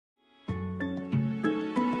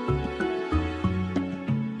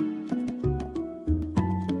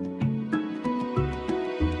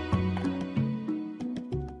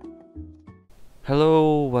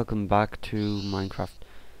Hello, welcome back to Minecraft.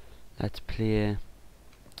 Let's play.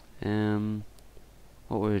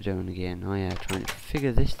 What were we doing again? Oh yeah, trying to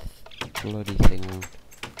figure this bloody thing out.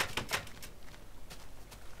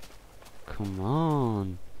 Come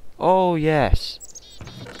on. Oh yes.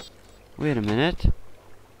 Wait a minute.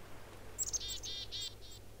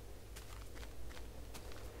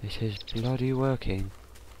 It is bloody working.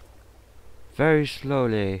 Very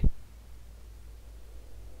slowly.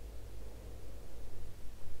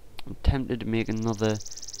 I'm tempted to make another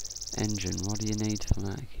engine. What do you need for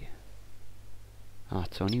that here? Oh,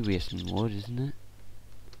 it's only wasting wood, isn't it?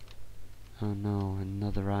 Oh no,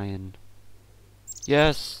 another iron.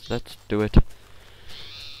 Yes, let's do it.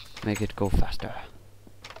 Make it go faster.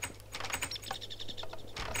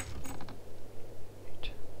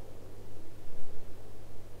 Right.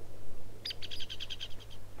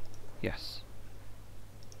 Yes.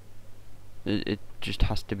 It just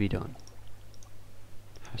has to be done.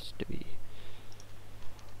 Has to be.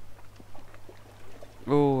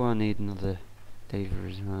 Oh, I need another lever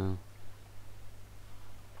as well.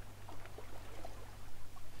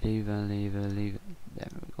 Lever. There we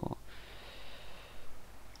go.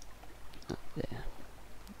 Up there.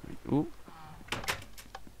 Ooh.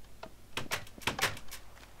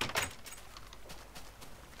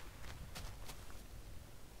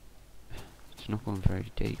 It's not going very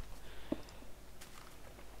deep.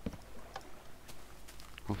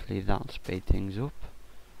 Hopefully that'll speed things up.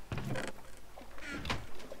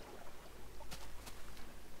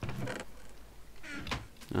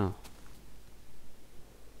 Oh.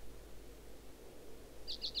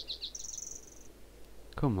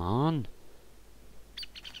 Come on.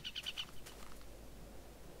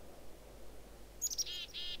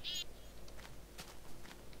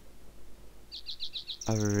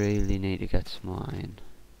 I really need to get some iron.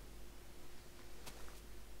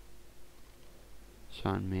 So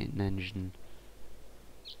I'm making engine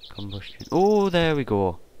combustion. Oh, there we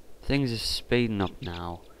go. Things are speeding up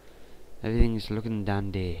now. Everything's looking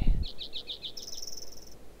dandy.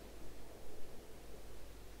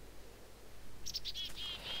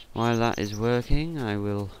 While that is working, I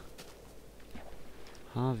will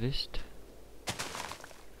harvest.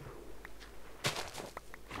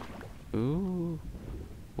 Ooh.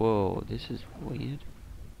 Whoa, this is weird.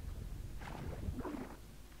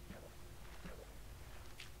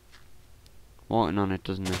 Walking on it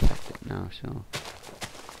doesn't affect it now, so.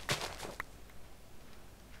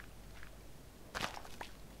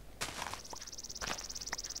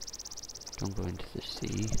 Don't go into the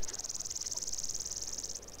sea.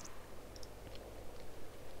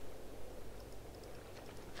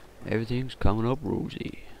 Everything's coming up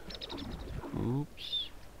rosy. Oops.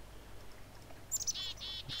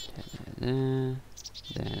 There.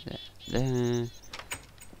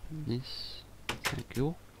 This. Thank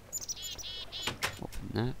you. Open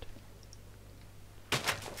that.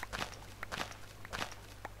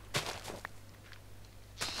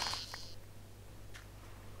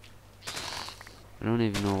 I don't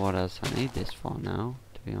even know what else I need this for now,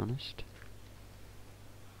 to be honest.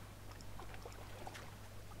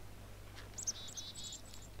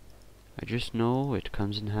 I just know it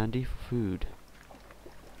comes in handy for food.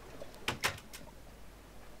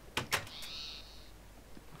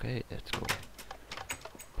 Okay, let's go.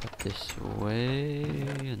 Put this away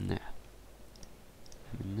in there.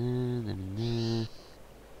 Them in there.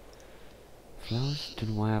 Flowers? Don't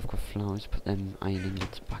know why I've got flowers. Put them iron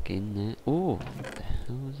ingots back in there. Oh, what the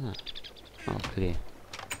hell was that? Oh, clear.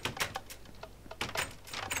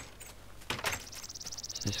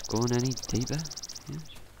 Is this going any deeper? Yes.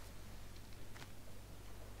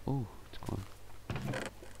 Oh, it's gone.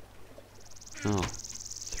 Oh,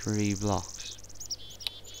 3 blocks.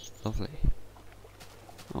 Lovely.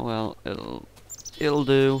 Oh well, it'll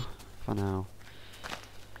do for now.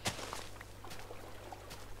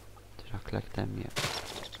 Did I collect them yet?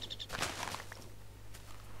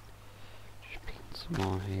 Just plant some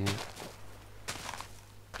more here.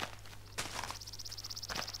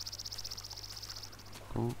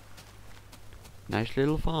 Cool. Nice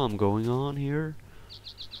little farm going on here.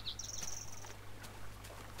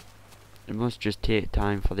 It must just take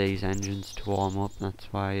time for these engines to warm up, that's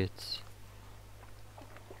why it's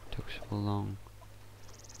took so long.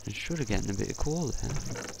 It should have gotten a bit of coal there.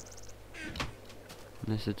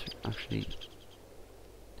 Unless it's actually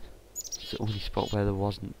it's the only spot where there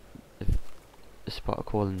wasn't a spot of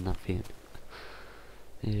coal in that field.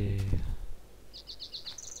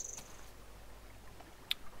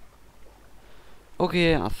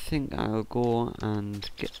 Okay, I think I'll go and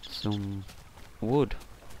get some wood.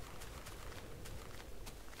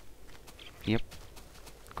 Yep,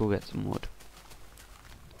 go get some wood.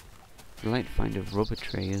 I'd like to find a rubber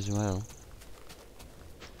tree as well.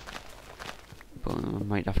 But I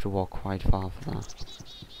might have to walk quite far for that.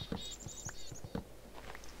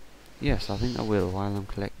 Yes, I think I will while I'm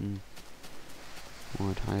collecting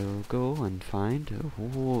wood. I will go and find a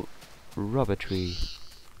rubber tree.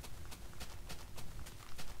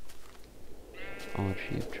 Odd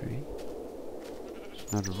shaped tree.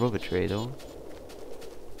 It's not a rubber tree though.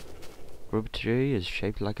 Rubber tree is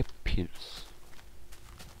shaped like a penis.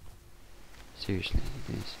 Seriously,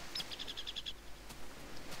 it is.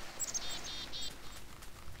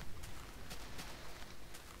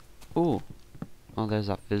 Oh, there's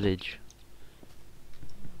that village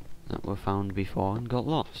that we found before and got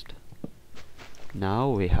lost. Now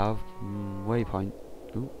we have waypoint.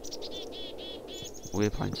 Ooh,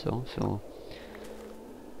 waypoints though, so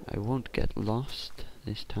I won't get lost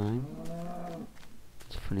this time.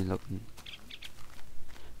 It's funny looking.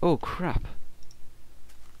 Oh crap!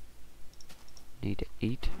 Need to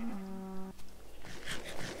eat.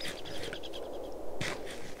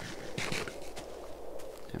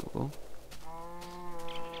 There we go.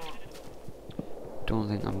 Don't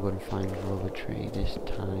think I'm going to find a rubber tree this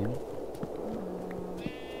time.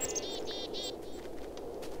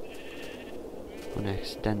 I'm going to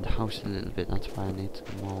extend the house a little bit, that's why I need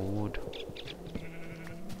some more wood.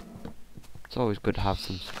 It's always good to have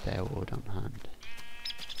some spare wood on hand.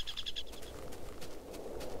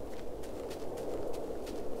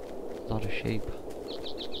 A lot of sheep.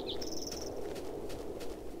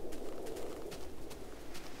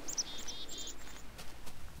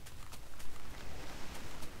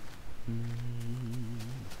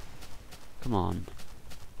 Come on.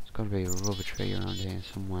 There's got to be a rubber tree around here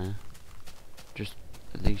somewhere. Just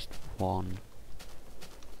at least one.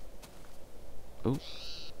 Oh.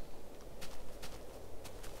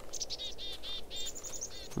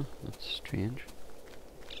 Huh, that's strange.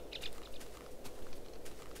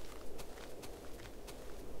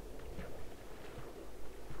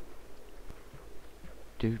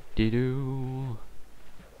 Do dee doo.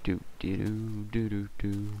 Do dee doo doo doo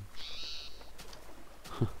doo.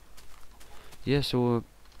 Yeah, so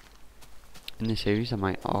in this series I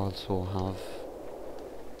might also have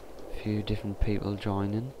a few different people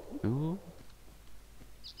joining. Ooh.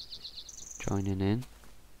 Joining in.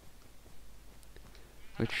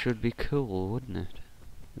 Which should be cool, wouldn't it?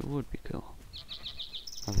 It would be cool.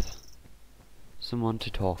 Have someone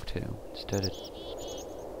to talk to instead of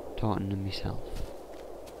talking to myself.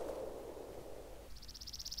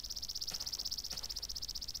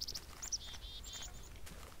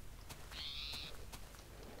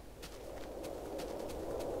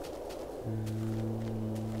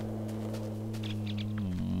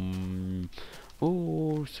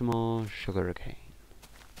 Oh, some more sugar cane.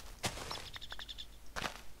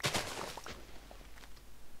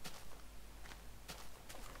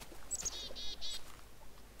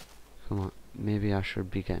 Come on, maybe I should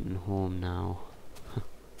be getting home now.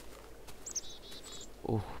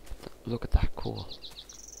 Oh, look at that coal.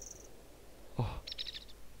 Oh,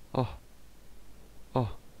 oh, oh,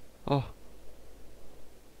 oh.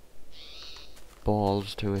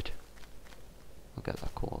 Balls to it. I'll get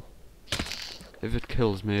that coal. If it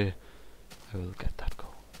kills me, I will get that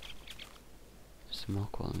coal. There's some more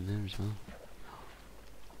coal in there as well.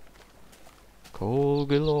 Coal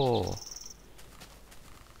galore.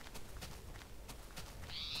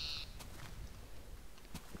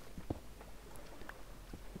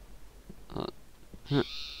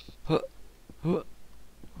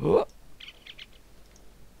 Oh,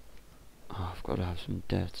 I've got to have some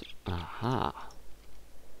dirt. Aha.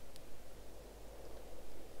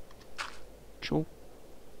 Choo.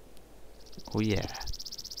 Oh yeah.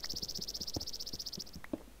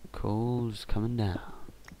 Coal's coming down.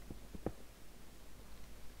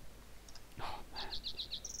 Oh man.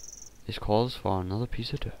 This calls for another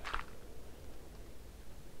piece of dirt.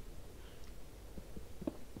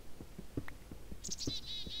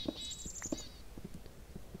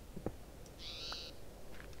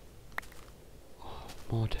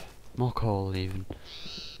 Oh, more coal even.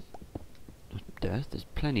 Not dirt, there's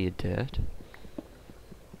plenty of dirt.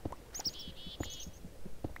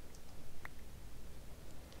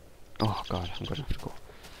 Oh god, I'm gonna have to go.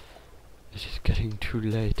 This is getting too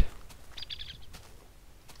late.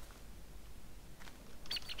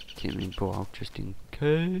 Can't even go out just in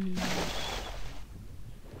case.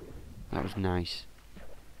 That was nice.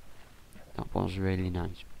 That was really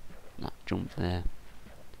nice. That jump there.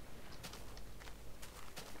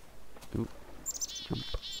 Ooh, jump.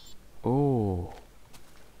 Oh.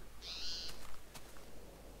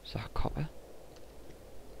 Is that copper?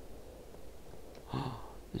 Oh,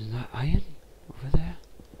 isn't that iron over there?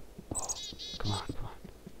 Oh.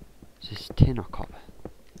 this tin or copper?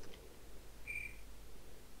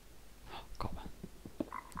 Copper.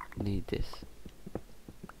 Need this.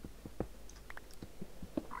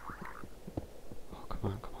 Oh,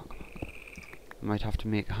 come on, come on, come on. I might have to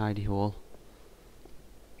make a hidey hole.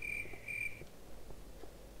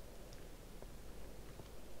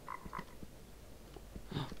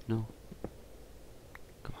 No.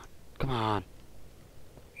 Come on, come on.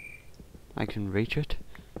 I can reach it.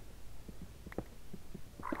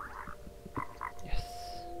 Yes.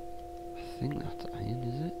 I think that's iron,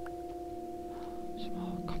 is it?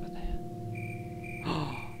 Small copper there.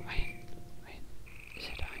 Oh, iron. Iron. Is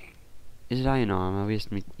it iron? Is it iron or am I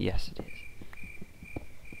wasting me? Yes, it is.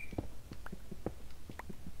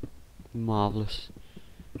 Marvellous.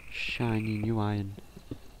 Shiny new iron.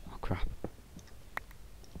 Oh, crap.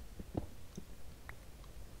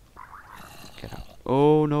 Get out.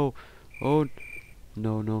 Oh, no. Oh,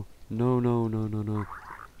 no, no. No, no, no, no, no.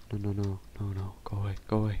 No, no, no, no, no. Go away,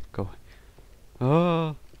 go away, go away.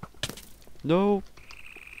 Ah! No!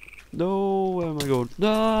 No! Where am I going?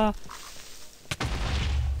 Ah!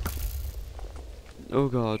 Oh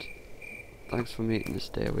god. Thanks for making me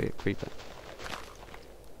stay away, creeper.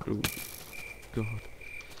 Oh god.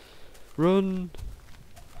 Run!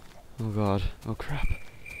 Oh god. Oh crap.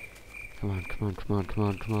 Come on, come on, come on, come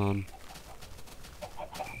on, come on.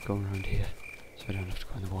 Go around here so I don't have to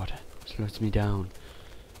go in the water. Slows me down.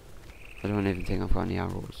 I don't even think I've got any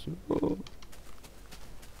arrows. Oh.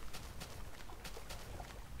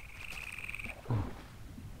 Oh.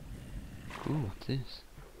 Oh, what's this?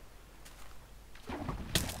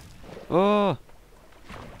 Oh!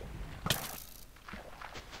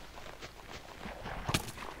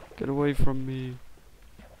 Get away from me.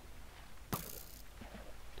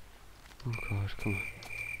 Oh god, come on.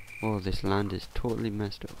 Oh, this land is totally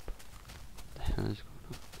messed up. What the hell is going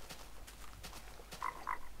on?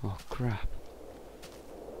 Oh crap.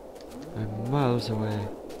 I'm miles away.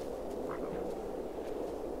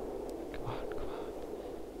 Come on, come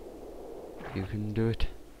on. You can do it.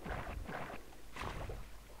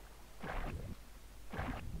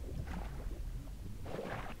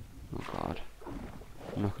 Oh god.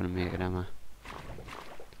 I'm not gonna make it, am I?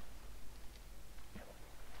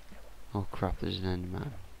 Oh crap, there's an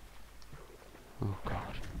enderman. Oh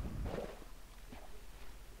god.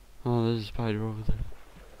 Oh, there's a spider over there.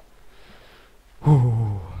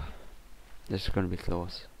 Ooh. This is gonna be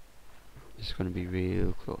close. This is gonna be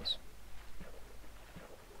real close.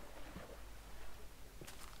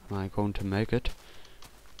 Am I going to make it?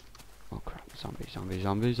 Oh crap, zombie, zombie,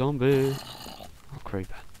 zombie, zombie! Oh,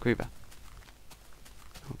 creeper, creeper.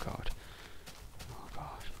 Oh god. Oh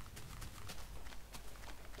god.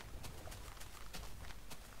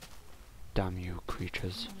 Damn you,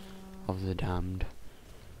 creatures of the damned.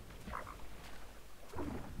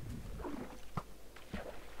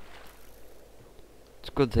 It's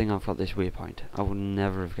a good thing I've got this waypoint. I would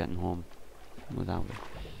never have gotten home without it.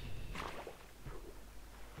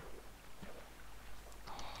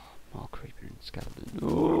 Oh, more creeper and skeleton.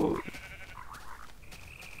 No!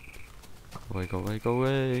 Go away, go away, go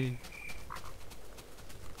away!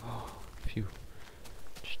 Oh, phew.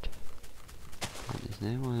 Just plant this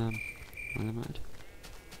there while I'm at it.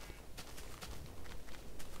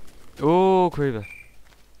 Oh, creeper!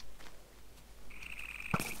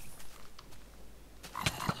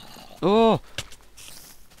 Oh!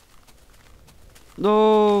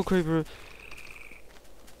 No, creeper!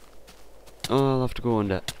 Oh, I'll have to go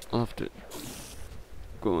under. I'll have to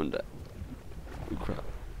go under. Oh crap.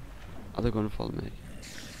 Are they gonna follow me?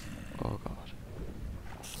 Oh god.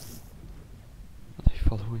 Are they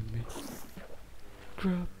following me?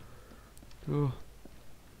 Crap. Oh.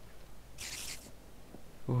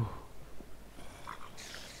 Oh.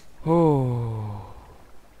 Oh.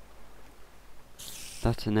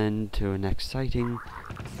 That's an end to an exciting...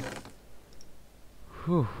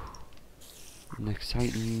 Whew. An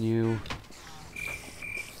exciting new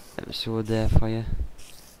episode there for you.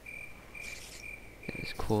 Get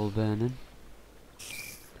this coal burning.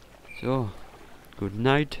 So, good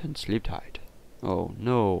night and sleep tight. Oh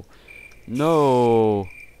no. No!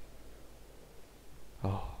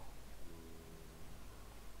 Oh.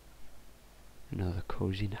 Another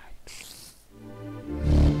cozy night.